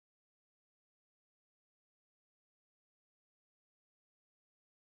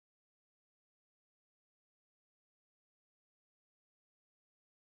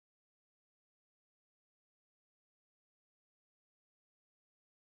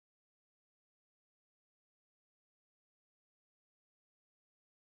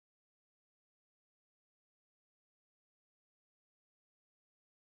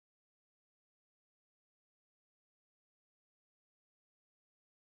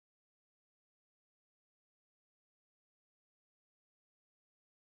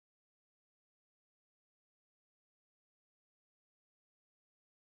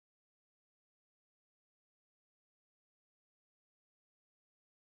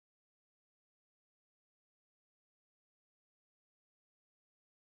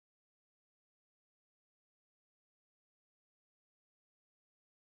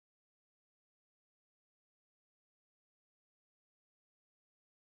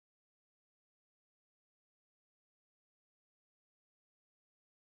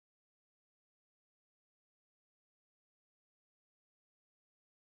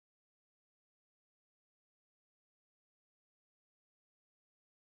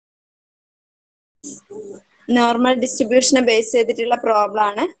Normal ഡിസ്ട്രിബ്യൂഷനെ base ചെയ്തിട്ടുള്ള problem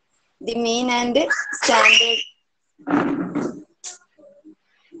ആണ്. The mean and standard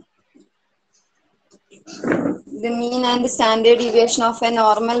deviation of a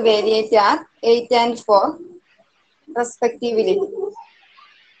normal variate are 8 and 4 respectively.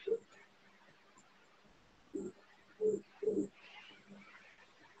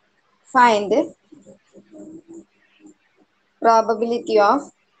 Find probability of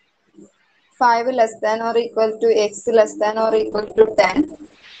 5 less than or equal to x less than or equal to 10.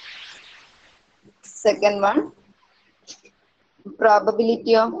 Second one,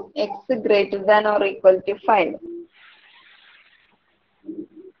 probability of x greater than or equal to 5.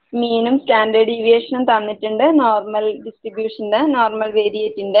 മീനും standard ഡീവിയേഷനും തന്നിട്ടുണ്ട്. Normal ഡിസ്ട്രിബ്യൂഷന്റെ normal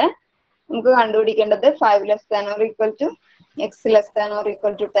വേരിയേറ്റിന്റെ നമുക്ക് കണ്ടുപിടിക്കേണ്ടത് 5 less than or equal to X less than or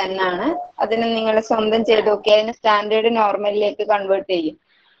equal to 10 ആണ്. അതിന് നിങ്ങൾ സ്വന്തം ചെയ്ത് നോക്കി അതിന് സ്റ്റാൻഡേർഡ് നോർമലിലേക്ക് കൺവേർട്ട് ചെയ്യും.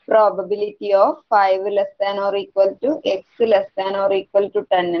 Probability of 5 less than or equal to X less than or equal to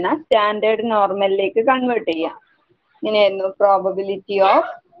 10 standard നോർമലിലേക്ക് convert ചെയ്യാം. ഇങ്ങനെയായിരുന്നു probability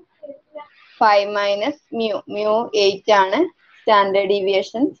of 5 minus mu. Mu 8 ആണ്, സ്റ്റാൻഡേർഡ്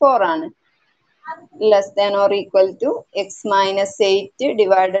ഡീവിയേഷൻ 4 ആണ്. Less than or equal to X minus 8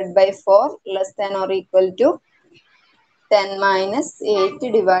 divided by 4 less than or equal to 10 minus 8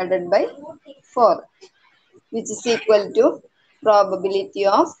 divided by 4, which is equal to probability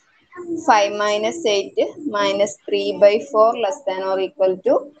of 5 minus 8 minus 3 by 4 less than or equal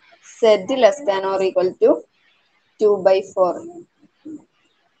to z less than or equal to 2 by 4.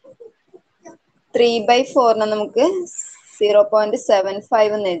 3 by 4 നമുക്ക്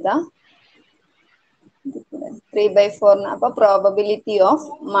 0.75 എന്ന് എഴുതാം. 3 by 4 അപ്പൊ probability of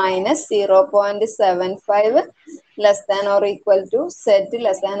minus 0.75 less than or equal to set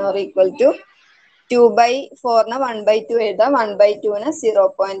less than or equal to 2 by 4 1 by 2 എഴുതാം. 1 by 2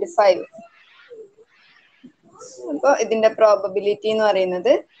 0.5. അപ്പൊ ഇതിന്റെ probability എന്ന്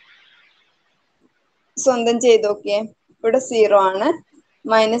പറയുന്നത് സ്വന്തം ചെയ്ത് നോക്കിയേ. ഇവിടെ 0 ആണ്,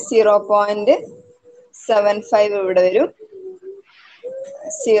 മൈനസ് 0.75 ഇവിടെ വരും,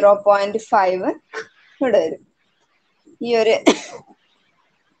 0.5 ഇവിടെ വരും. ഈ ഒരു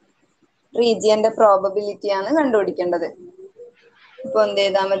റീജിയന്റെ പ്രോബബിലിറ്റി ആണ് കണ്ടുപിടിക്കേണ്ടത്. ഇപ്പൊ എന്ത്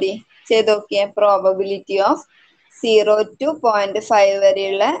ചെയ്താൽ മതി, ചെയ്ത് നോക്കിയേ. പ്രോബബിലിറ്റി ഓഫ് 0 to 0.5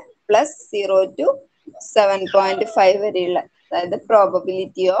 വരെയുള്ള പ്ലസ് 0 to 7.5 വരെയുള്ള, അതായത്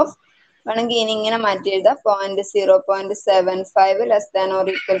പ്രോബബിലിറ്റി ഓഫ് വേണമെങ്കിൽ ഇനി ഇങ്ങനെ മാറ്റി എഴുതാം. 0.75 less than or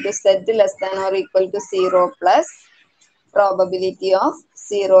equal to set less than or equal to 0 plus probability of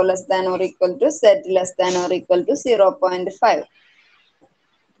 0 less than or equal to z less than or equal to 0.5.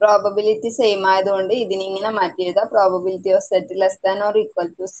 Probability same ആയതുകൊണ്ട് ഇതിനെ ഇങ്ങനെ മാറ്റി എഴുതാം. Probability of set less than or equal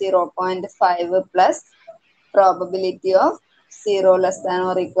to 0.5 plus probability of 0 less than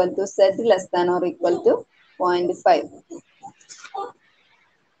or equal to set less than or equal to 0.5.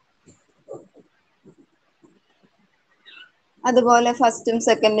 അതുപോലെ ഫസ്റ്റും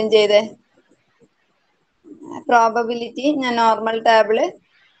സെക്കൻഡും ചെയ്തേ. Probability ഞാൻ normal table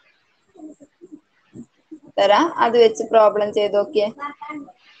തരാം, അത് വെച്ച് പ്രോബ്ലം ചെയ്ത് നോക്കിയേ.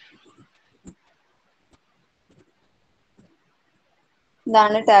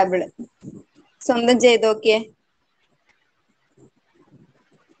 ഇതാണ് ടേബിള്, സ്വന്തം ചെയ്ത് നോക്കിയേ.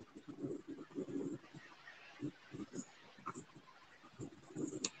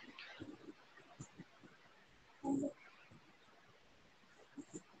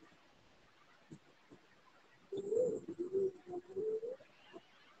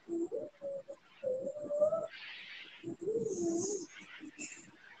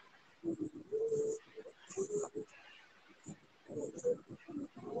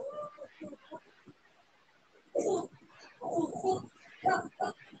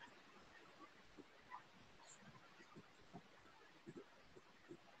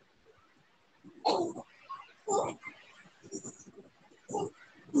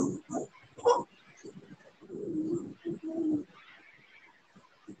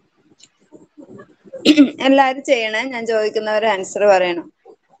 എല്ലാരും ചെയ്യണേ, ഞാൻ ചോദിക്കുന്നവരെ ആൻസർ പറയണം.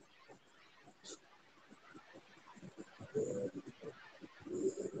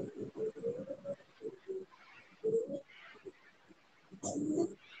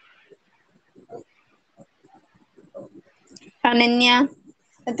 അനന്യ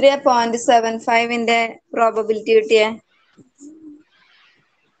എത്രയാ 0.75 പ്രോബബിലിറ്റി കിട്ടിയേ?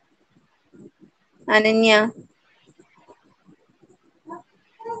 അനന്യ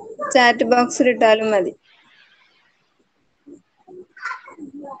ചാറ്റ് ബോക്സിൽ ഇട്ടാലും മതി.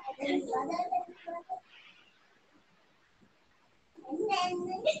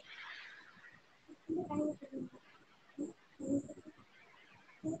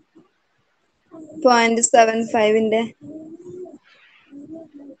 0.75ന്റെ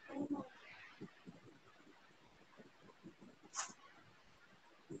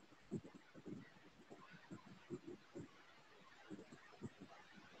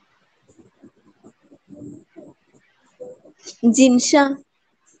ജിൻഷ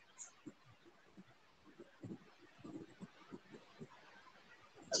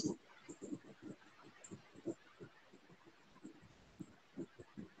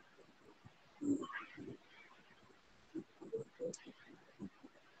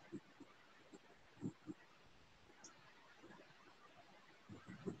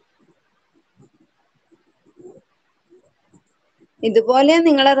ഇതുപോലെ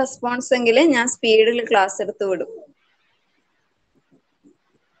നിങ്ങളെ റെസ്പോൺസ് എങ്കിൽ ഞാൻ സ്പീഡിൽ ക്ലാസ് എടുത്ത് വിടും.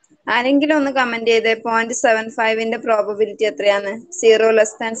 ആരെങ്കിലും ഒന്ന് കമന്റ് ചെയ്തേ 0.75ന്റെ പ്രോബബിലിറ്റി എത്രയാണ്? 0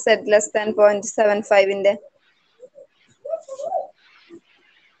 less than Z less than 0.75ന്റെ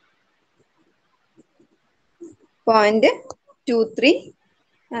 0.23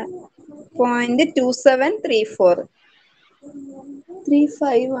 0.2734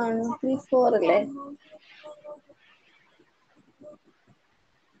 35 ആണ് 34 അല്ലേ?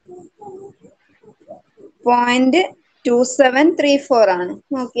 0.2734 ആണ്.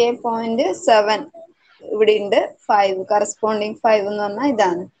 നോക്കിയേ 0.7 ഇവിടെ ഉണ്ട്. 5 കറസ്പോണ്ടിങ് 5 എന്ന് പറഞ്ഞാൽ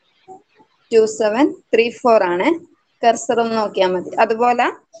ഇതാണ്. 2734 ആണ്. കർസർ ഒന്ന് നോക്കിയാൽ മതി. അതുപോലെ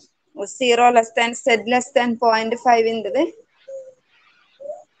 0 less than Z less than 0.5ൻ്റെത്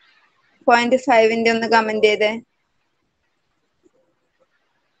 0.5ന്റെ ഒന്ന് കമന്റ് ചെയ്തേ.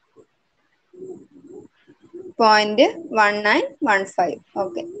 0.1915.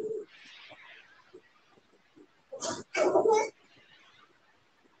 ഓക്കെ.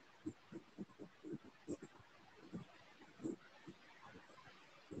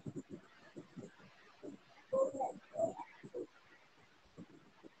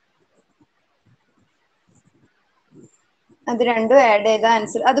 അത് രണ്ടും ആഡ് ചെയ്ത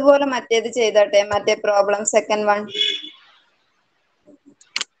ആൻസർ. അതുപോലെ മറ്റേത് ചെയ്തോട്ടെ, മറ്റേ പ്രോബ്ലം സെക്കൻഡ് വൺ.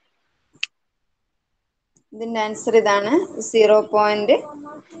 ഇതിന്റെ ആൻസർ ഇതാണ്.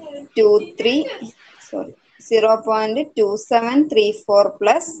 0.2734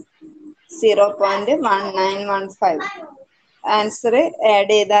 പ്ലസ് 0.1915. ആൻസർ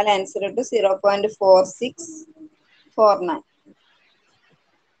ആഡ് ചെയ്താൽ ആൻസർ കിട്ടും 0.4649.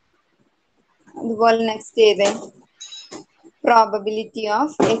 അതുപോലെ നെക്സ്റ്റ് ചെയ്തേ. Probability of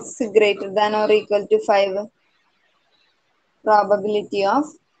x greater than or equal to 5. Probability of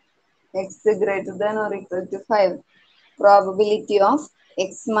x greater than or equal to 5. Probability of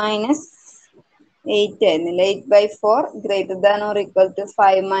x minus 8 ആയിരുന്നില്ല, 8/4 greater than or equal to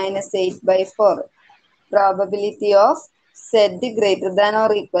 5 minus 8/4. Probability of z greater than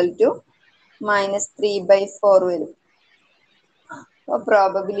or equal to minus 3/4 വരും.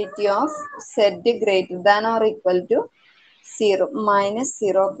 Probability of z greater than or equal to 0 minus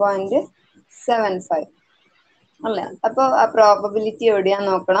 0.75 അല്ല. അപ്പൊ ആ probability എവിടെയാന്ന്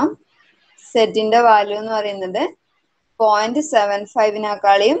നോക്കണം. സെറ്റിന്റെ value എന്ന് പറയുന്നത്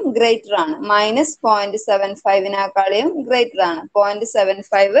 0.75നേക്കാളും ഗ്രേറ്റർ ആണ്. മൈനസ് 0.75നേക്കാളും ഗ്രേറ്റർ ആണ്.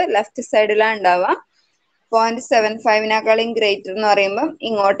 0.75 ലെഫ്റ്റ് സൈഡിലാണ് ഉണ്ടാവുക. 0.75നേക്കാളും ഗ്രേറ്റർ എന്ന് പറയുമ്പോൾ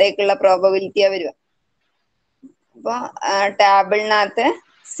ഇങ്ങോട്ടേക്കുള്ള പ്രോബബിലിറ്റിയാ വരിക. അപ്പൊ ടാബിളിനകത്ത്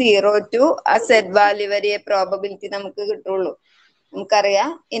 0 to ആ സെറ്റ് വാല്യൂ വരെ പ്രോബബിലിറ്റി നമുക്ക് കിട്ടുള്ളൂ. നമുക്കറിയാം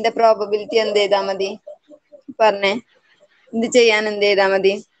ഇതിന്റെ പ്രോബബിലിറ്റി എന്ത് ചെയ്താൽ മതി പറഞ്ഞേ. ഇത് ചെയ്യാൻ എന്ത് ചെയ്താൽ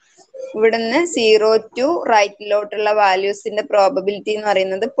മതി? ഇവിടുന്ന് 0 to റൈറ്റിലോട്ടുള്ള വാല്യൂസിന്റെ പ്രോബബിലിറ്റി എന്ന്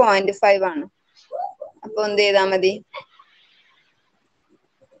പറയുന്നത് 0.5 ആണ്. അപ്പൊ എന്ത് ചെയ്താൽ മതി?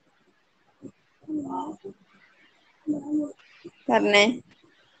 പറഞ്ഞേ.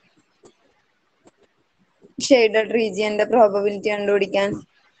 ഷെയ്ഡഡ് റീജിയന്റെ പ്രോബബിലിറ്റി കണ്ടുപിടിക്കാൻ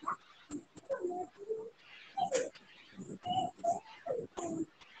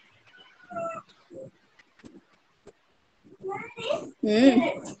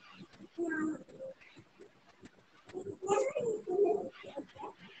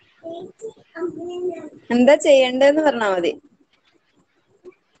എന്താ ചെയ്യേണ്ടതെന്ന് പറഞ്ഞാൽ മതി.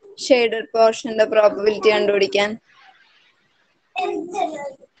 ഷെയ്ഡഡ് പോർഷന്റെ പ്രോബബിലിറ്റി കണ്ടുപിടിക്കാൻ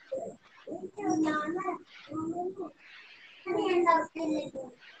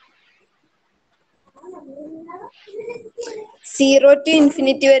സീറോ ടു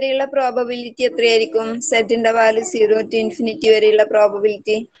ഇൻഫിനിറ്റി വരെയുള്ള പ്രോബബിലിറ്റി എത്രയായിരിക്കും? സെറ്റിന്റെ വാല്യൂ 0 to ഇൻഫിനിറ്റി വരെയുള്ള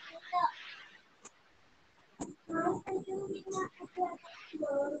പ്രോബബിലിറ്റി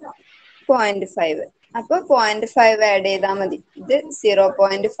 0.5. അപ്പൊ 0.5 ആഡ് ചെയ്താൽ മതി. ഇത്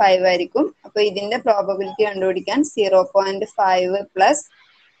 0.5 ആയിരിക്കും. അപ്പൊ ഇതിന്റെ പ്രോബബിലിറ്റി കണ്ടുപിടിക്കാൻ 0.5 plus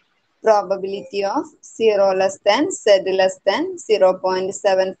probability of 0 less than z less than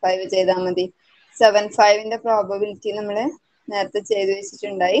 0.75 ചെയ്താൽ മതി. 0.75ന്റെ പ്രോബബിലിറ്റി നമ്മൾ നേരത്തെ ചെയ്തു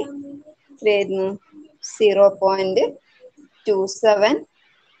വെച്ചിട്ടുണ്ടായി. എത്രയായിരുന്നു?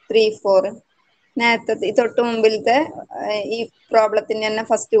 0.2734. നേരത്തെ തൊട്ട് മുമ്പിലത്തെ ഈ പ്രോബ്ലത്തിന്റെ തന്നെ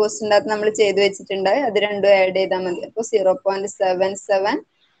ഫസ്റ്റ് ക്വസ്റ്റ്യൻ്റെ അകത്ത് നമ്മൾ ചെയ്തു വെച്ചിട്ടുണ്ട്. അത് രണ്ടും ആഡ് ചെയ്താൽ മതി. അപ്പോൾ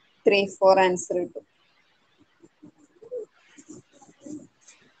 0.7734 ആൻസർ കിട്ടും.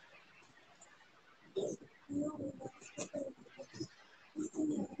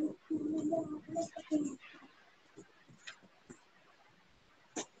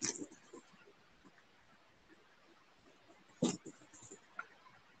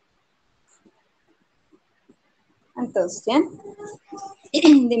 അടുത്ത ക്വസ്റ്റ്യൻ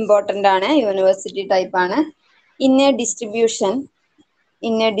ഇത് ഇമ്പോർട്ടൻ്റ് ആണ്, യൂണിവേഴ്സിറ്റി ടൈപ്പ് ആണ്. In A distribution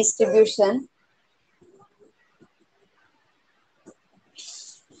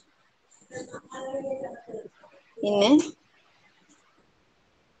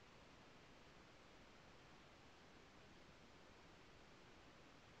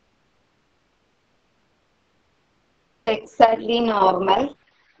exactly normal,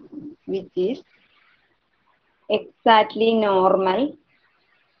 which is exactly normal,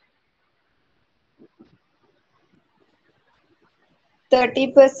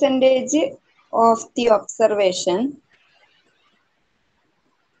 30% of the observation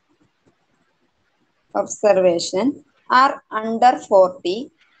are under 40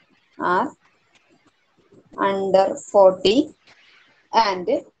 and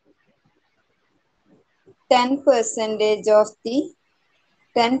 10%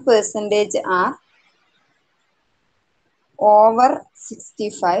 are over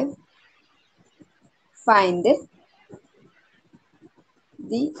 65. Find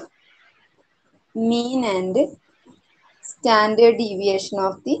the mean and standard deviation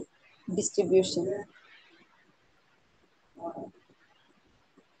of the distribution.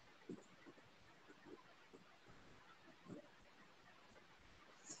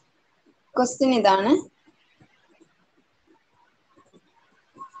 Question idana.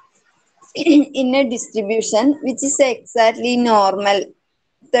 In a distribution which is exactly normal,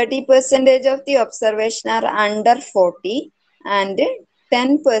 30% of the observation are under 40 and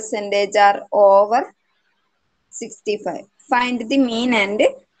 10% are over 65. Find the mean and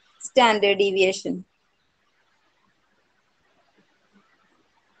standard deviation.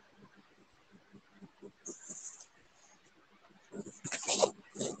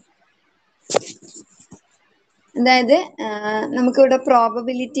 അതായത് നമുക്കിവിടെ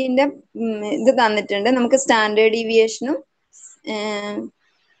പ്രോബബിലിറ്റിന്റെ ഇത് തന്നിട്ടുണ്ട്. നമുക്ക് standard ഡീവിയേഷനും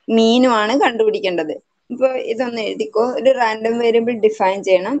മീനും ആണ് കണ്ടുപിടിക്കേണ്ടത്. ഇപ്പൊ ഇതൊന്ന് എഴുതിക്കോ. ഒരു റാൻഡം വേരിയബിൾ ഡിഫൈൻ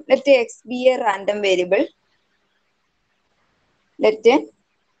ചെയ്യണം. Let X B A random variable. Let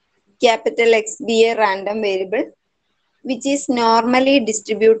capital X B A random variable which is normally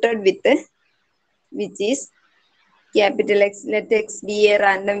distributed with capital X, let X be a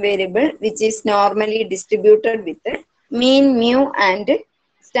random variable which is normally distributed with mean mu and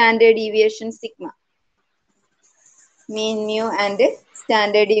standard deviation sigma. Mean mu and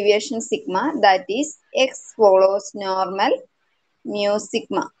standard deviation sigma, that is X follows normal mu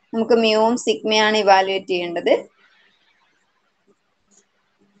sigma. നമുക്ക് മ്യൂവും സിഗ്മയാണ് evaluate ചെയ്യേണ്ടത്.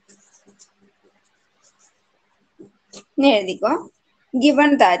 എഴുതിക്കോ.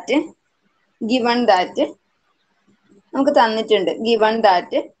 given that നമുക്ക് തന്നിട്ടുണ്ട്. given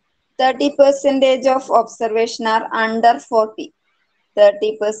that 30% of observation are under 40.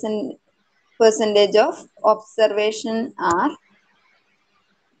 30% of observation are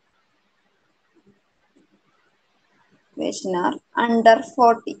under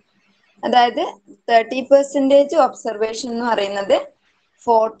 40. അതായത് 30% observation എന്ന് പറയുന്നത്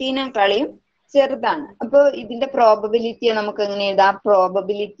 40-നേക്കാളും ചെറുതാണ്. അപ്പോൾ ഇതിന്റെ പ്രോബബിലിറ്റി നമുക്ക് എങ്ങനെ എഴുതാം?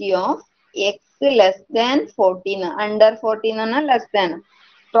 Probability of X less than 40. Under 40 എന്ന് പറഞ്ഞാൽ less than.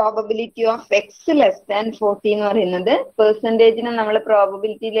 Probability of X less than 40 എന്ന് പറയുന്നത് പെർസെൻറ്റേജിനെ നമ്മൾ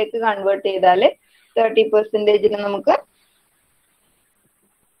പ്രോബബിലിറ്റിയിലേക്ക് കൺവേർട്ട് ചെയ്താൽ 30%-ന് നമുക്ക്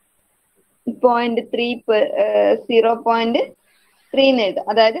 0.3 എന്ന് എഴുതാം.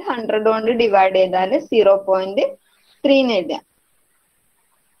 അതായത് 100 കൊണ്ട് ഡിവൈഡ് ചെയ്താൽ 0.3 എന്ന് എഴുതാം.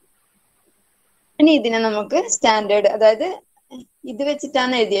 ഇനി ഇതിനെ നമുക്ക് സ്റ്റാൻഡേർഡ്, അതായത് ഇത്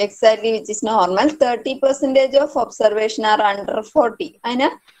വെച്ചിട്ടാണ് എഴുതിയത്. Exactly which is normal 30% of observation are under 40. അതിന്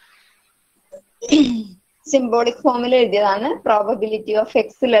സിംബോളിക് ഫോമിൽ എഴുതിയതാണ്. Probability of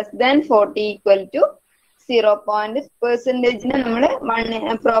X less than 40 equal to 0. പെർസെൻറ്റേജിനെ നമ്മൾ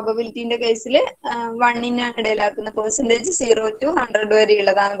പ്രോബബിലിറ്റിന്റെ കേസിൽ 1-ന് ഇടയിലാക്കുന്ന പെർസെൻറ്റേജ് 0 to 100 വരെ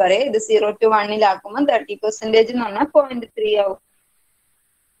ഉള്ളതാണ് പറയാം. ഇത് 0 to 1-ലാക്കുമ്പോൾ 30% എന്ന് പറഞ്ഞാൽ 0.3 ആവും.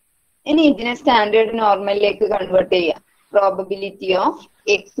 ഇനി ഇതിനെ സ്റ്റാൻഡേർഡ് നോർമലിലേക്ക് കൺവേർട്ട് ചെയ്യാം. Probability of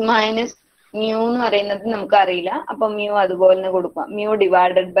X minus mu എന്ന് പറയുന്നത് നമുക്ക് അറിയില്ല. അപ്പൊ മ്യൂ അതുപോലെ തന്നെ കൊടുക്കാം. Mu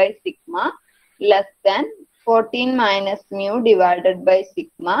divided by sigma less than 14 minus mu divided by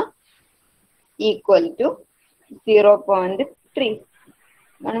sigma equal to 0.3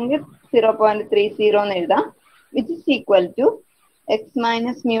 ആണെങ്കിൽ 0.30 എന്ന് എഴുതാം. Which is equal to X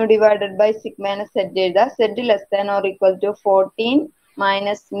minus mu divided by സിഗ്മേനെ set എഴുതാം. Set less than or equal to 14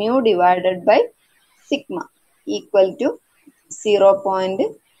 minus mu divided by sigma equal to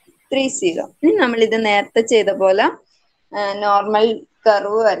 0.30. ഇനി നമ്മൾ ഇത് നേരത്തെ ചെയ്ത പോലെ നോർമൽ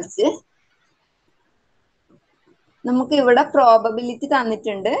കർവ് വരച്ച് നമുക്ക് ഇവിടെ പ്രോബബിലിറ്റി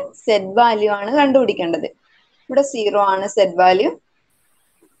തന്നിട്ടുണ്ട്. സെറ്റ് വാല്യൂ ആണ് കണ്ടുപിടിക്കേണ്ടത്. ഇവിടെ 0 ആണ് സെറ്റ് വാല്യൂ.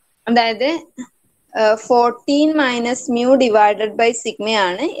 അതായത് 14 മൈനസ് മ്യൂ ഡിവൈഡഡ് ബൈ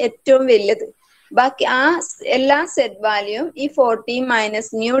സിഗ്മയാണ് ഏറ്റവും വലുത്. ബാക്കി ആ എല്ലാ സെറ്റ് വാല്യൂയും ഈ 14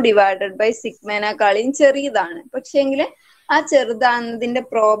 മൈനസ് മ്യൂ ഡിവൈഡഡ് ബൈ സിഗ്മേനേക്കാളും ചെറിയതാണ്. പക്ഷെങ്കിൽ ആ ചെറുതാകുന്നതിന്റെ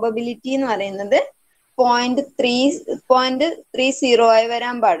പ്രോബബിലിറ്റി എന്ന് പറയുന്നത് 0.30 ആയി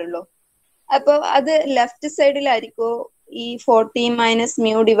വരാൻ പാടുള്ളൂ. അപ്പൊ അത് ലെഫ്റ്റ് സൈഡിലായിരിക്കോ ഈ 14 minus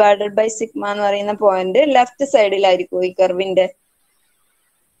mu divided by sigma എന്ന് പറയുന്ന പോയിന്റ് ലെഫ്റ്റ് സൈഡിലായിരിക്കോ ഈ കർവിന്റെ?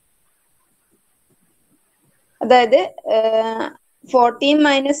 അതായത് 14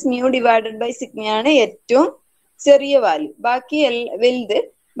 മൈനസ് മ്യൂ ഡിവൈഡഡ് ബൈ സിഗ്മയാണ് ഏറ്റവും ചെറിയ വാല്യൂ. ബാക്കി വലുത്,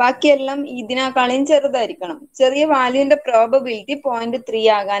 ബാക്കിയെല്ലാം ഇതിനേക്കാളും ചെറുതായിരിക്കണം. ചെറിയ വാല്യൂവിന്റെ പ്രോബബിലിറ്റി 0.3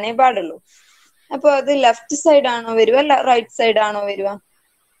 ആകാനേ പാടുള്ളൂ. അപ്പൊ അത് ലെഫ്റ്റ് സൈഡ് ആണോ വരുക, റൈറ്റ് സൈഡ് ആണോ വരുക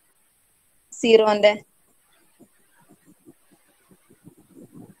സീറോന്റെ?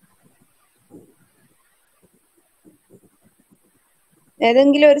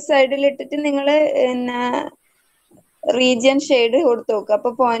 ഏതെങ്കിലും ഒരു സൈഡിൽ ഇട്ടിട്ട് നിങ്ങൾ റീജിയൻ ഷെയ്ഡ് കൊടുത്തു നോക്കുക. അപ്പൊ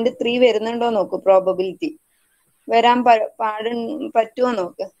 0.3 വരുന്നുണ്ടോ നോക്കൂ. പ്രോബബിലിറ്റി വരാൻ പറ്റുമോ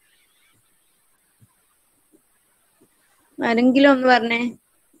നോക്ക്. ആരെങ്കിലും ഒന്ന് പറഞ്ഞേ.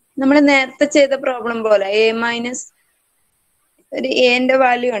 നമ്മൾ നേരത്തെ ചെയ്ത പ്രോബ്ലം പോലെ എ മൈനസ് ഒരു എന്റെ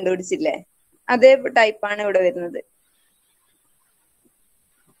വാല്യൂ കണ്ടുപിടിച്ചില്ലേ, അതേ ടൈപ്പാണ് ഇവിടെ വരുന്നത്.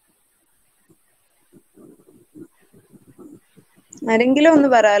 ആരെങ്കിലും ഒന്ന്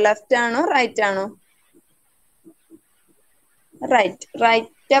പറ, ലെഫ്റ്റ് ആണോ റൈറ്റ് ആണോ?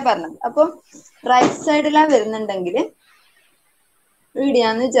 റൈറ്റാ പറഞ്ഞത്. അപ്പൊ റൈറ്റ് സൈഡിലാ വരുന്നുണ്ടെങ്കിൽ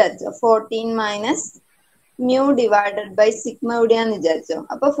ഇവിടെയാന്ന് വിചാരിച്ചോ 14 minus mu divided by sigma ഇവിടെയാന്ന് വിചാരിച്ചോ.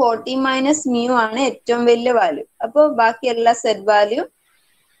 അപ്പൊ 14 മൈനസ് മ്യൂ ആണ് ഏറ്റവും വലിയ വാല്യൂ. അപ്പൊ ബാക്കി എല്ലാ സെറ്റ് വാല്യൂ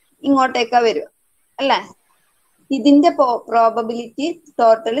ഇങ്ങോട്ടേക്കാ വരിക അല്ലേ? ഇതിന്റെ പ്രോബബിലിറ്റി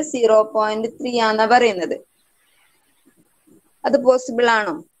ടോട്ടൽ 0.3 ആന്നാ പറയുന്നത്. അത് പോസിബിൾ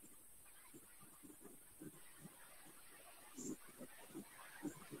ആണോ?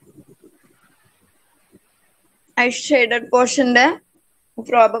 ഷെയ്ഡഡ് പോർഷന്റെ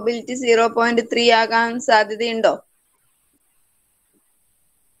പ്രോബബിലിറ്റി 0.3 ആകാൻ സാധ്യതയുണ്ടോ?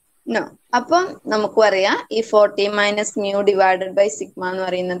 നോ. അപ്പം നമുക്കും അറിയാം ഈ 14 minus mu divided by sigma എന്ന്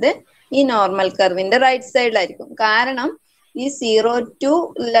പറയുന്നത് ഈ നോർമൽ കർവിന്റെ റൈറ്റ് സൈഡിലായിരിക്കും. കാരണം ഈ 0 to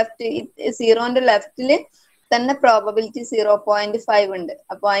ലെഫ്റ്റ്, 0ന്റെ ലെഫ്റ്റില് തന്നെ പ്രോബബിലിറ്റി 0.5 ഉണ്ട്.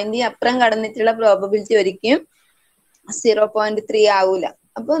 അപ്പൊ അതിന്റെ അപ്പുറം കടന്നിട്ടുള്ള പ്രോബബിലിറ്റി ഒരിക്കലും 0.3 ആവൂല.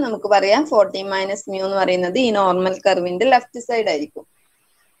 അപ്പൊ നമുക്ക് പറയാം 14 മൈനസ് മ്യൂ എന്ന് പറയുന്നത് ഈ നോർമൽ കർവിന്റെ ലെഫ്റ്റ് സൈഡ് ആയിരിക്കും.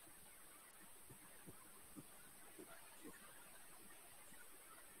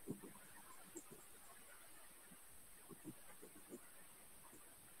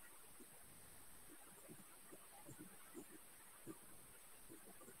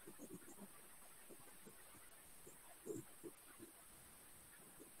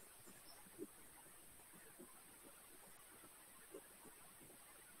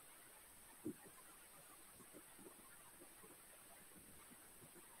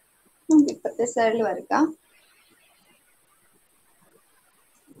 ഇപ്പത്തെ സൈഡിൽ വരക്കാം.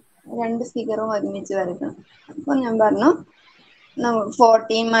 രണ്ട് ഫിഗറും ഒരുമിച്ച് വരക്കണം. അപ്പൊ ഞാൻ പറഞ്ഞു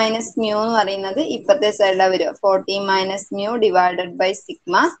 14 മൈനസ് മ്യൂ എന്ന് പറയുന്നത് ഇപ്പത്തെ സൈഡിലാ വരിക. 14 minus mu divided by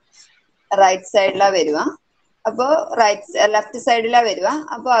sigma right സൈഡിലാ വരിക. അപ്പോ ലെഫ്റ്റ് സൈഡിലാ വരിക.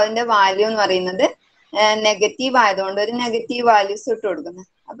 അപ്പൊ അതിന്റെ വാല്യൂ എന്ന് പറയുന്നത് നെഗറ്റീവ് ആയതുകൊണ്ട് ഒരു നെഗറ്റീവ് വാല്യൂസ് ഇട്ട് കൊടുക്കുന്നത്.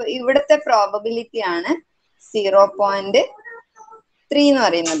 അപ്പൊ ഇവിടുത്തെ പ്രോബബിലിറ്റി ആണ് 0.3 എന്ന്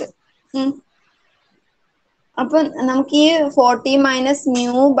പറയുന്നത്. അപ്പൊ നമുക്ക് ഈ 40 മൈനസ്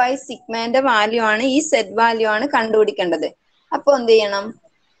മ്യൂ ബൈ സിഗ്മേന്റെ വാല്യൂ ആണ്, ഈ സെറ്റ് വാല്യൂ ആണ് കണ്ടുപിടിക്കേണ്ടത്. അപ്പൊ എന്ത് ചെയ്യണം?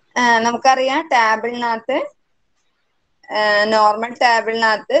 നമുക്കറിയാം ടാബിളിനകത്ത്, നോർമൽ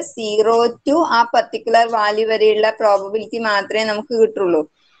ടാബിളിനകത്ത് 0 to ആ പർട്ടിക്കുലർ വാല്യൂ വരെയുള്ള പ്രോബബിലിറ്റി മാത്രമേ നമുക്ക് കിട്ടുള്ളൂ.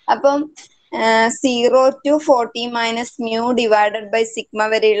 അപ്പം 0 to 40 minus mu divided by sigma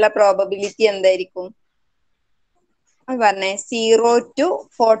വരെയുള്ള പ്രോബബിലിറ്റി എന്തായിരിക്കും പറഞ്ഞേ? 0 to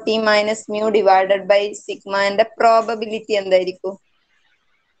 40 minus mu divided by സിഗ്മന്റെ probability എന്തായിരിക്കും?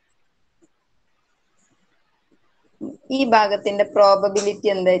 ഈ ഭാഗത്തിന്റെ പ്രോബബിലിറ്റി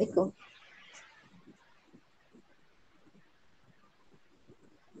എന്തായിരിക്കും?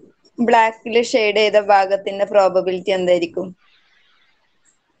 ബ്ലാക്കിൽ ഷെയ്ഡ് ചെയ്ത ഭാഗത്തിന്റെ പ്രോബബിലിറ്റി എന്തായിരിക്കും?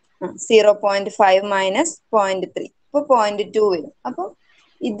 0.5 മൈനസ് 0.3. ഇപ്പൊ 0.2 വരും. അപ്പൊ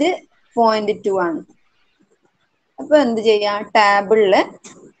ഇത് 0.2 ആണ്. അപ്പൊ എന്ത് ചെയ്യാം? ടാബിളില്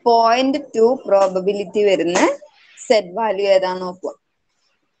 0.2 പ്രോബബിലിറ്റി വരുന്ന സെറ്റ് വാല്യൂ ഏതാന്ന് നോക്കുക.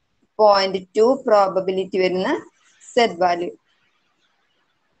 0.2 പ്രോബബിലിറ്റി വരുന്ന സെറ്റ് വാല്യൂ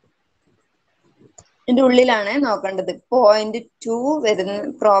ഇതിന്റെ ഉള്ളിലാണ് നോക്കേണ്ടത്. 0.2 വരുന്ന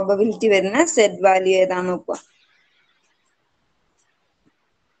പ്രോബബിലിറ്റി വരുന്ന സെറ്റ് വാല്യൂ ഏതാന്ന് നോക്കുക.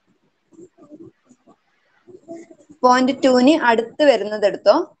 പോയിന്റ് 2ന് അടുത്ത് വരുന്നത്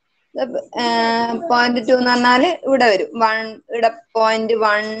എടുത്തോ. 0.2 എന്ന് പറഞ്ഞാല് ഇവിടെ വരും. ഇവിടെ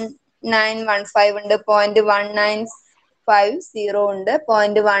 0.1915 ഉണ്ട്, 0.1950 ഉണ്ട്,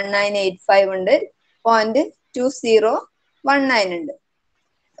 0.1985 ഉണ്ട്, 0.2019 ഉണ്ട്.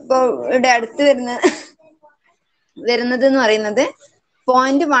 അപ്പൊ ഇവിടെ അടുത്ത് വരുന്നത് എന്ന് പറയുന്നത്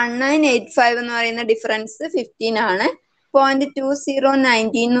 0.1985 എന്ന് പറയുന്ന ഡിഫറൻസ് 15 ആണ്.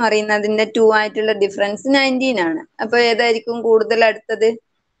 0.2019 എന്ന് പറയുന്നതിന്റെ 2 ആയിട്ടുള്ള ഡിഫറൻസ് 19 ആണ്. അപ്പൊ ഏതായിരിക്കും കൂടുതൽ അടുത്തത്?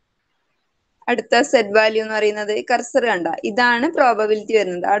 അടുത്ത സെറ്റ് വാല്യൂ എന്ന് പറയുന്നത് കർസർ കണ്ട, ഇതാണ് പ്രോബബിലിറ്റി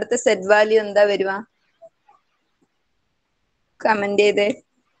വരുന്നത്. അടുത്ത സെറ്റ് വാല്യൂ എന്താ വരുക? കമന്റ് ചെയ്ത്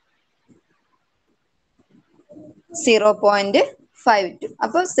 0.52.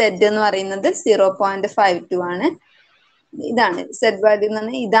 അപ്പൊ സെറ്റ് എന്ന് പറയുന്നത് 0.52 ആണ്. ഇതാണ് സെറ്റ് വാല്യൂ എന്ന്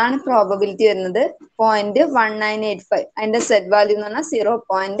പറഞ്ഞാൽ ഇതാണ് പ്രോബബിലിറ്റി വരുന്നത് 0.1985. അതിന്റെ സെറ്റ് വാല്യൂ എന്ന് പറഞ്ഞാൽ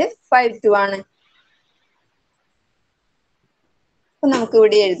 0.52 ആണ്. അപ്പൊ നമുക്ക്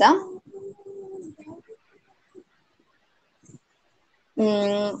ഇവിടെ എഴുതാം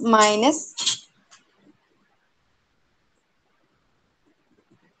minus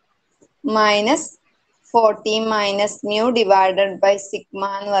 40 minus mu divided by sigma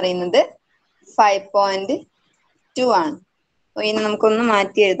എന്ന് പറയുന്നത് 5.2 ആണ്. അപ്പൊ ഇനി നമുക്കൊന്ന്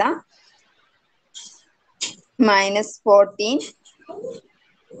മാറ്റി എഴുതാം. -14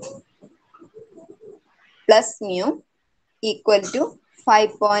 plus mu equal to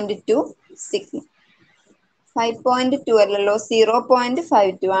 5.2 sigma. 5.2 അല്ലല്ലോ,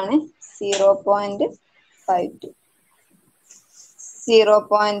 0.52 ആണ്.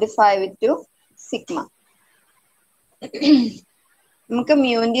 0.52 സിഗ്മ. നമുക്ക്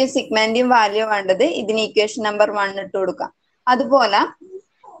മ്യൂന്റെയും സിഗ്മന്റെയും വാല്യൂ വേണ്ടത്. ഇതിന് ഇക്വേഷൻ നമ്പർ 1 ഇട്ട് കൊടുക്കാം. അതുപോലെ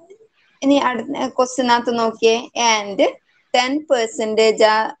ഇനി അടുത്ത ക്വസ്റ്റ്യനകത്ത് നോക്കിയേ. And 10%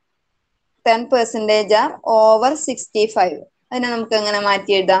 R over 65. അതിനെ നമുക്ക് എങ്ങനെ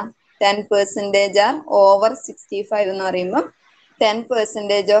മാറ്റി എഴുതാം? 10% ആർ ഓവർ 65 എന്ന് പറയുമ്പോൾ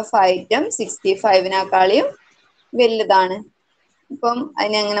 10% ഓഫ് ഐറ്റം 65നേക്കാളും വലുതാണ്. ഇപ്പം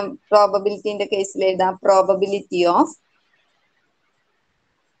അതിനെങ്ങനെ പ്രോബബിലിറ്റിന്റെ കേസിൽ എഴുതാം? പ്രോബബിലിറ്റി ഓഫ്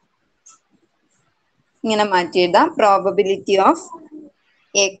ഇങ്ങനെ മാറ്റി എഴുതാം. Probability of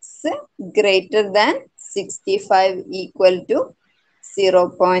X greater than 65 equal to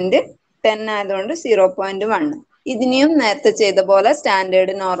 0.10 ആയതുകൊണ്ട് 0.1. ഇതിനെയും നേരത്തെ ചെയ്ത പോലെ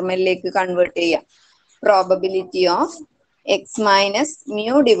സ്റ്റാൻഡേർഡ് നോർമലിലേക്ക് കൺവേർട്ട് ചെയ്യാം. Probability of X minus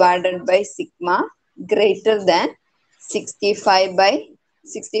mu divided by sigma greater than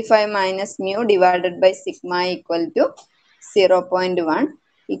 65 minus mu divided by sigma equal to 0.1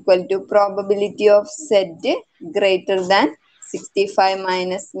 equal to probability of z greater than 65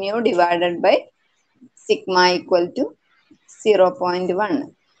 minus mu divided by sigma equal to 0.1.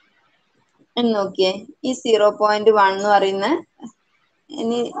 എന്ന് നോക്കിയേ, ഈ 0.1 എന്ന് പറയുന്ന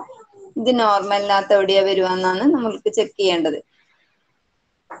ഇനി ഇത് നോർമലിനകത്ത് എവിടെയാ വരുവാന്നാണ് നമ്മൾക്ക് check ചെയ്യേണ്ടത്.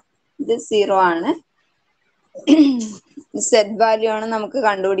 ഇത് 0 ആണ്. സെറ്റ് വാല്യൂ ആണ് നമുക്ക്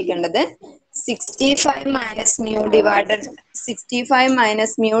കണ്ടുപിടിക്കേണ്ടത്. 65 minus mu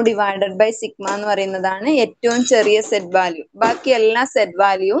divided by sigma എന്ന് പറയുന്നതാണ് ഏറ്റവും ചെറിയ സെറ്റ് വാല്യൂ. ബാക്കി എല്ലാ സെറ്റ്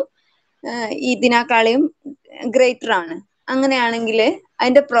വാല്യൂവും ഇതിനേക്കാളും ഗ്രേറ്റർ ആണ്. അങ്ങനെയാണെങ്കിൽ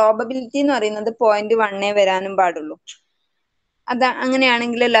അതിന്റെ പ്രോബബിലിറ്റി എന്ന് പറയുന്നത് 0.1 വരാനും പാടുള്ളൂ.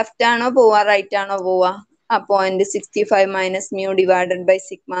 അങ്ങനെയാണെങ്കിൽ ലെഫ്റ്റ് ആണോ പോവാ റൈറ്റ് ആണോ പോവാ? 0.65 minus mu divided by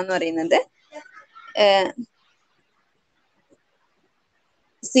sigma എന്ന് പറയുന്നത്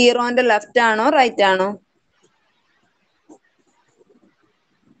 0ന്റെ ലെഫ്റ്റ് ആണോ റൈറ്റ് ആണോ?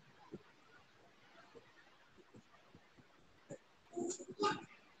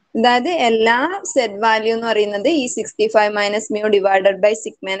 അതായത് എല്ലാ സെറ്റ് വാല്യൂ എന്ന് പറയുന്നത് ഈ 65 മൈനസ് മ്യൂ ഡിവൈഡഡ് ബൈ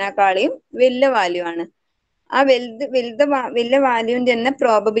സിഗ്മേനേക്കാളും വലിയ വാല്യൂ ആണ്. ആ വലിയ വാല്യൂവിന്റെ തന്നെ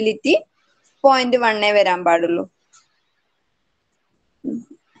പ്രോബബിലിറ്റി 0.1 വരാൻ പാടുള്ളൂ.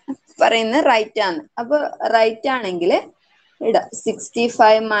 പറയുന്നത് റൈറ്റ് ആണ്. അപ്പൊ റൈറ്റ് ആണെങ്കിൽ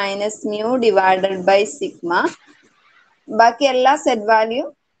 65 minus mu divided by sigma ബാക്കി എല്ലാ സെറ്റ് വാല്യൂ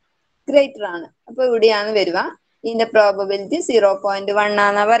ഗ്രേറ്റർ ആണ്. അപ്പൊ ഇവിടെയാണ് വരിക. ഇതിന്റെ പ്രോബബിലിറ്റി 0.1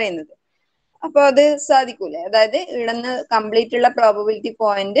 ആണെന്നാ പറയുന്നത്. അപ്പൊ അത് സാധിക്കൂലേ? അതായത് ഇവിടുന്ന് കംപ്ലീറ്റ് ഉള്ള പ്രോബബിലിറ്റി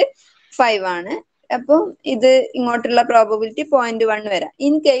 0.5 ആണ്. അപ്പൊ ഇത് ഇങ്ങോട്ടുള്ള പ്രോബബിലിറ്റി 0.1 വരാം.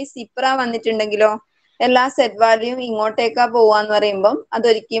 ഇൻ കേസ് ഇപ്ര വന്നിട്ടുണ്ടെങ്കിലോ, എല്ലാ സെറ്റ് വാല്യൂയും ഇങ്ങോട്ടേക്കാ പോവാന്ന് പറയുമ്പം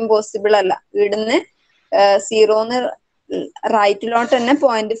അതൊരിക്കലും പോസിബിൾ അല്ല. ഇവിടുന്ന് 0ന്ന് റൈറ്റിലോട്ട് തന്നെ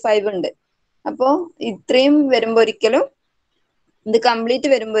 0.5 ഉണ്ട്. അപ്പോ ഇത്രയും വരുമ്പോ ഒരിക്കലും ഇത് കംപ്ലീറ്റ്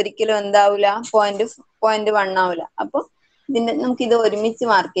വരുമ്പോ ഒരിക്കലും എന്താവൂല, 0.1 ആവൂല. അപ്പൊ ഇതിന്റെ നമുക്ക് ഇത് ഒരുമിച്ച്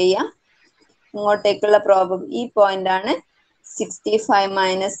മാർക്ക് ചെയ്യാം. ഇങ്ങോട്ടേക്കുള്ള ഈ പോയിന്റ് ആണ് 65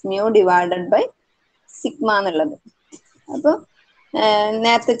 minus mu divided by sigma എന്നുള്ളത്. അപ്പൊ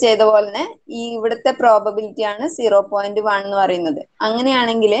നേരത്തെ ചെയ്ത പോലെ തന്നെ ഈ ഇവിടുത്തെ പ്രോബബിലിറ്റി ആണ് 0.1 എന്ന് പറയുന്നത്.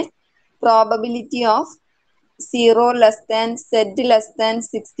 അങ്ങനെയാണെങ്കിൽ probability of 0 less than set less than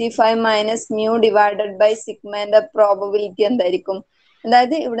 65 minus mu divided by സിഗ്മന്റെ probability എന്തായിരിക്കും?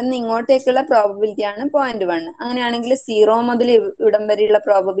 അതായത് ഇവിടുന്ന് ഇങ്ങോട്ടേക്കുള്ള പ്രോബബിലിറ്റി ആണ് 0.1. അങ്ങനെയാണെങ്കിൽ 0 മുതൽ ഇവിടം വരെയുള്ള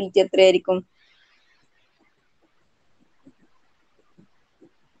പ്രോബബിലിറ്റി എത്രയായിരിക്കും?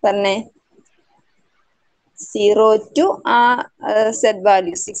 പറഞ്ഞേ. 0 ടു ആ set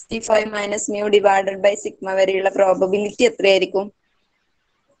value 65 minus mu divided by sigma വരെയുള്ള പ്രോബബിലിറ്റി എത്രയായിരിക്കും?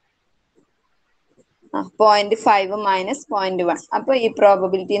 0.5 മൈനസ് 0.1. അപ്പൊ ഈ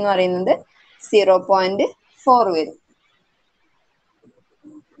പ്രോബബിലിറ്റി എന്ന് പറയുന്നത് 0.4 വരും.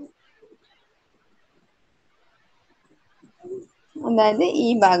 അതായത് ഈ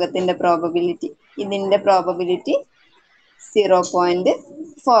ഭാഗത്തിന്റെ പ്രോബബിലിറ്റി, ഇതിന്റെ പ്രോബബിലിറ്റി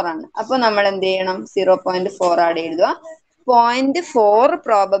 0.4 ആണ്. അപ്പൊ നമ്മൾ എന്ത് ചെയ്യണം? 0.4 ആഡ് എഴുതുക. 0.4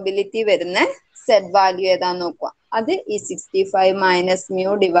 പ്രോബബിലിറ്റി വരുന്ന സെറ്റ് വാല്യൂ ഏതാന്ന് നോക്കുക. അത് ഈ 65 മൈനസ്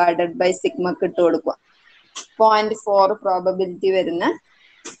മ്യൂ ഡിവൈഡഡ് ബൈ സിഗ്മക്ക് ഇട്ട് കൊടുക്കുക. 0.4 പ്രോബബിലിറ്റി വരുന്ന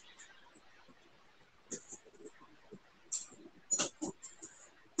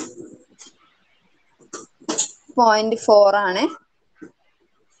ആണ്.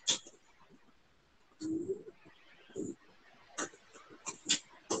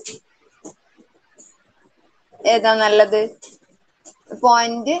 ഏതാ നല്ലത്?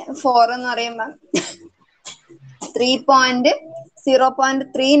 0.4 എന്ന് പറയുമ്പോ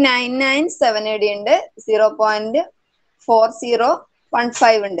 0.3997 ഉണ്ട്,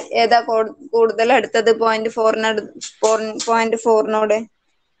 0.4015 ഉണ്ട്. ഏതാ കൂടുതൽ അടുത്തത് 0.4നോട്?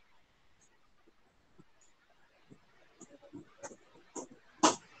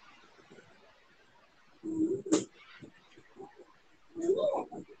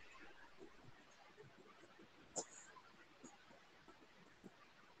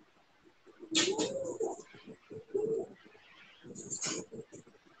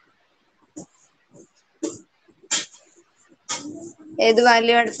 ഏത്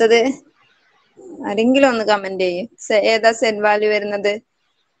വാല്യൂ അടുത്തത്? ആരെങ്കിലും ഒന്ന് കമന്റ് ചെയ്യും. ഏതാ സെറ്റ് വാല്യൂ വരുന്നത്?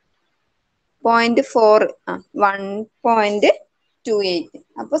 0.4. 1.28.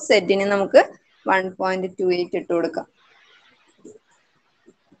 അപ്പൊ സെറ്റിന് നമുക്ക് 1.28 ഇട്ട് കൊടുക്കാം.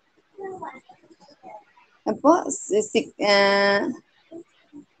 അപ്പൊ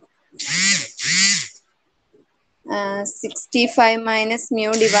 65 മൈനസ്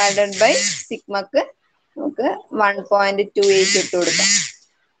മ്യൂ ഡിവൈഡഡ് ബൈ സിഗ്മക്ക് നമുക്ക് 1.28 ഇട്ട് കൊടുക്കാം.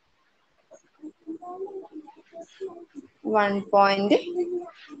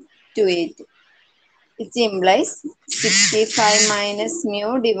 1.28, which implies 65 minus mu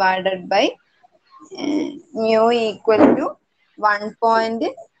divided by mu equal to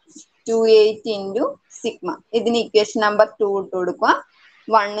 1.28 into sigma. ഇതിന് ഇക്വേഷൻ നമ്പർ 2 ഇട്ട് കൊടുക്കുക.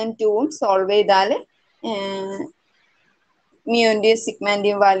 1ഉം 2ഉം സോൾവ് ചെയ്താൽ മ്യൂന്റെയും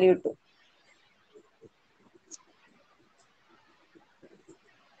സിഗ്മന്റെയും വാല്യൂ കിട്ടും.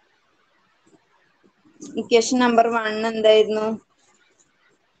 ഇക്വേഷൻ നമ്പർ 1 എന്തായിരുന്നു?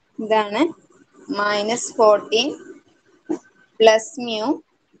 ഇതാണ്. -14 plus mu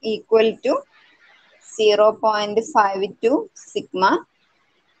equal to 0.52 sigma.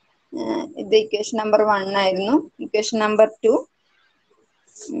 ഇത് ഇക്വേഷൻ നമ്പർ 1 ആയിരുന്നു. Equation number 2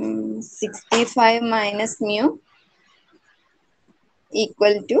 65 minus mu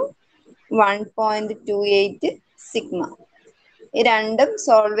equal to 1.28 sigma. ഈ രണ്ടും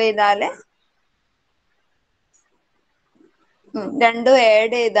സോൾവ് ചെയ്താല് രണ്ടും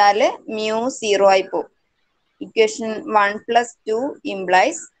ആഡ് ചെയ്താല് മ്യൂ 0 ആയി പോകും. ഇക്വേഷൻ 1 പ്ലസ് 2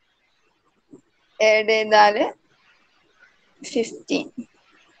 ഇംപ്ലൈസ് ആഡ് ചെയ്താല്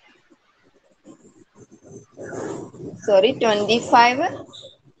 25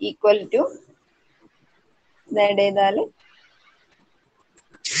 ഈക്വൽ ടു ആഡ് ചെയ്താല്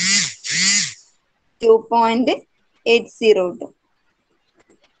 2.80 കിട്ടും.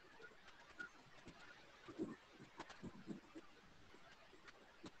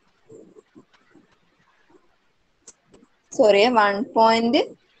 സോറി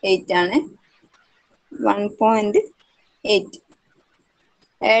 1.8 ആണ്. 1.8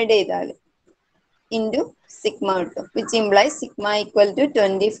 ആഡ് ചെയ്താൽ ഇൻറ്റു സിഗ്മ കിട്ടും, which implies sigma equal to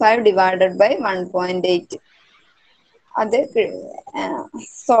 25 divided by 1.8. അത്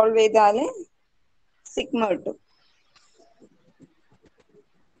സോൾവ് ചെയ്താൽ സിഗ്മ കിട്ടും.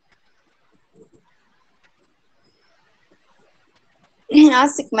 ആ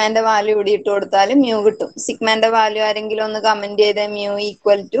സിഗ്മന്റെ വാല്യൂ ഇവിടെ ഇട്ട് കൊടുത്താൽ മ്യൂ കിട്ടും. സിഗ്മന്റെ വാല്യൂ ആരെങ്കിലും ഒന്ന് കമന്റ് ചെയ്ത mu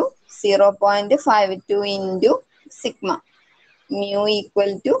equal to 0.52 into sigma. Mu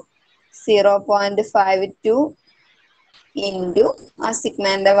equal to 0.52 into ആ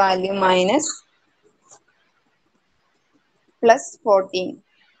സിഗ്മന്റെ വാല്യൂ മൈനസ് പ്ലസ് 14.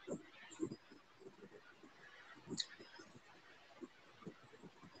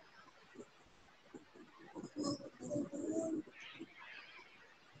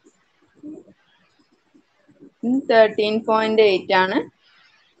 ഉം 13.8 ആണ്.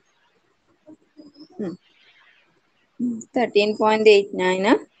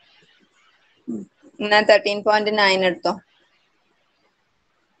 13.89. എന്നാ 13.9 എടുത്തോ.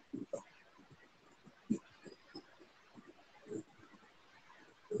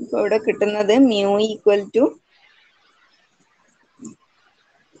 ഇപ്പൊ ഇവിടെ കിട്ടുന്നത് mu equal to,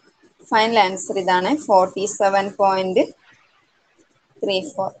 final answer ഇതാണ്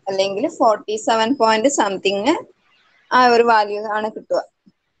 47.34 അല്ലെങ്കിൽ 47 പോയിന്റ് സംതിങ് ആ ഒരു വാല്യൂ ആണ് കിട്ടുക.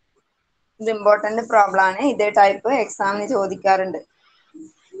 ഇത് ഇമ്പോർട്ടന്റ് പ്രോബ്ലം ആണ്. ഇതേ ടൈപ്പ് എക്സാമിന് ചോദിക്കാറുണ്ട്.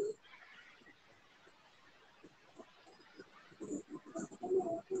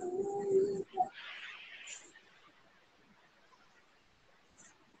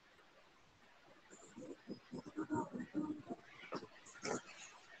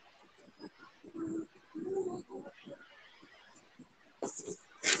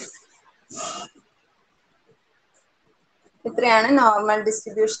 ഇത്രയാണ് നോർമൽ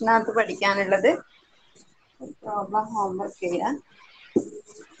ഡിസ്ട്രിബ്യൂഷനകത്ത് പഠിക്കാനുള്ളത്. പ്രോബ്ലം ഹോംവർക്ക് ചെയ്യാം.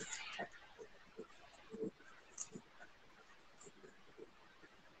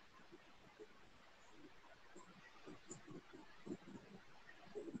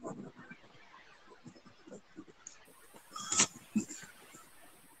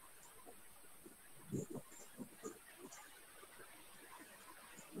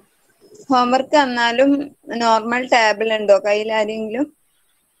 ഹോംവർക്ക് തന്നാലും നോർമൽ ടേബിൾ ഉണ്ടോ കയ്യിൽ ആരെങ്കിലും?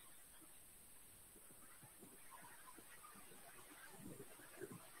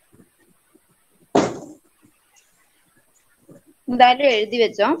 എന്തായാലും എഴുതി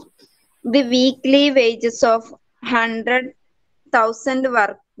വെച്ചോ. The weekly wages of 100,000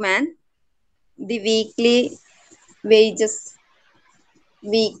 workman. The weekly wages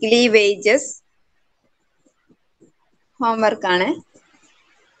homework ആണ്.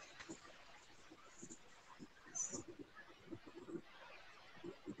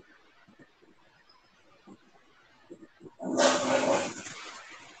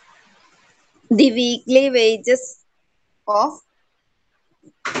 The weekly wages of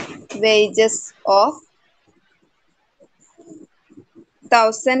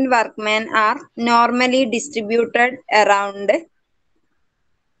 1,000 workmen are normally distributed around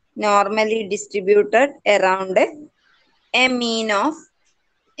a mean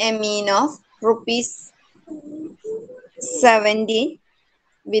of rupees 70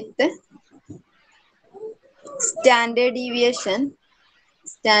 with standard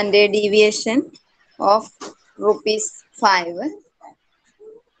deviation of rupees 5.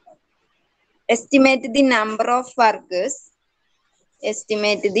 Estimate the number of workers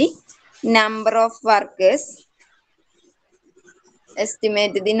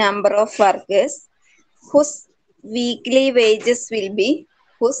whose weekly wages will be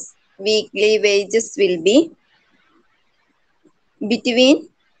between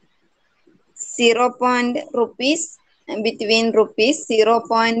rupees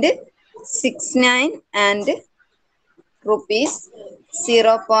 0.69 and rupees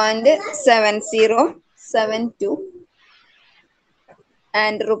 0.7072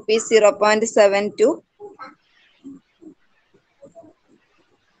 and rupees 0.72.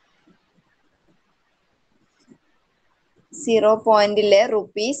 0.ലെ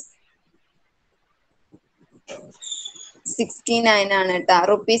rupees 69 ആണ് കേട്ടോ.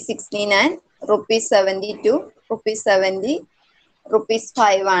 rupees 69, rupees 72, rupees 70, rupees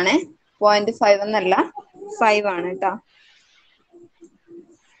 5 ആണ്. 0.5 എന്നല്ല 5 ആണ് കേട്ടോ.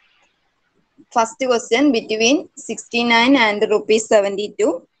 First question between 69 and rupees 72.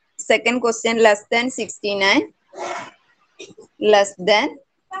 Second question less than 69, less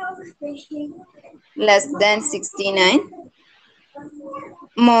than 69,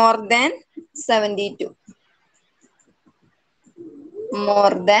 more than 72.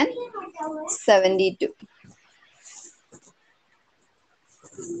 more than 72.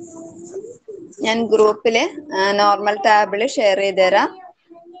 ഞാൻ ഗ്രൂപ്പില് normal table share ചെയ്ത് തരാം.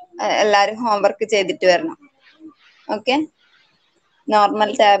 എല്ലാവരും ഹോംവർക്ക് ചെയ്തിട്ട് വരണം. ഓക്കെ,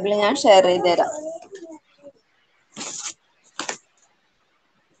 നോർമൽ ടാബിൽ ഞാൻ ഷെയർ ചെയ്ത് തരാം.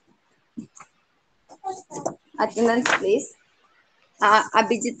 Attendance please.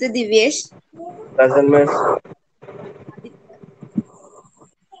 അഭിജിത്ത്, ദിവ്യേഷ്,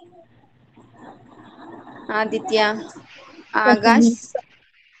 ആദിത്യ, ആകാശ്,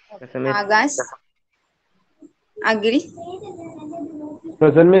 അഖിൽ,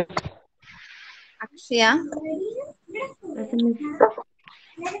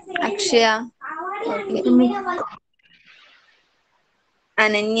 അക്ഷയ,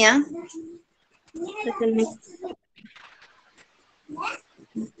 അനന്യ,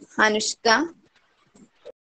 അനുഷ്ക,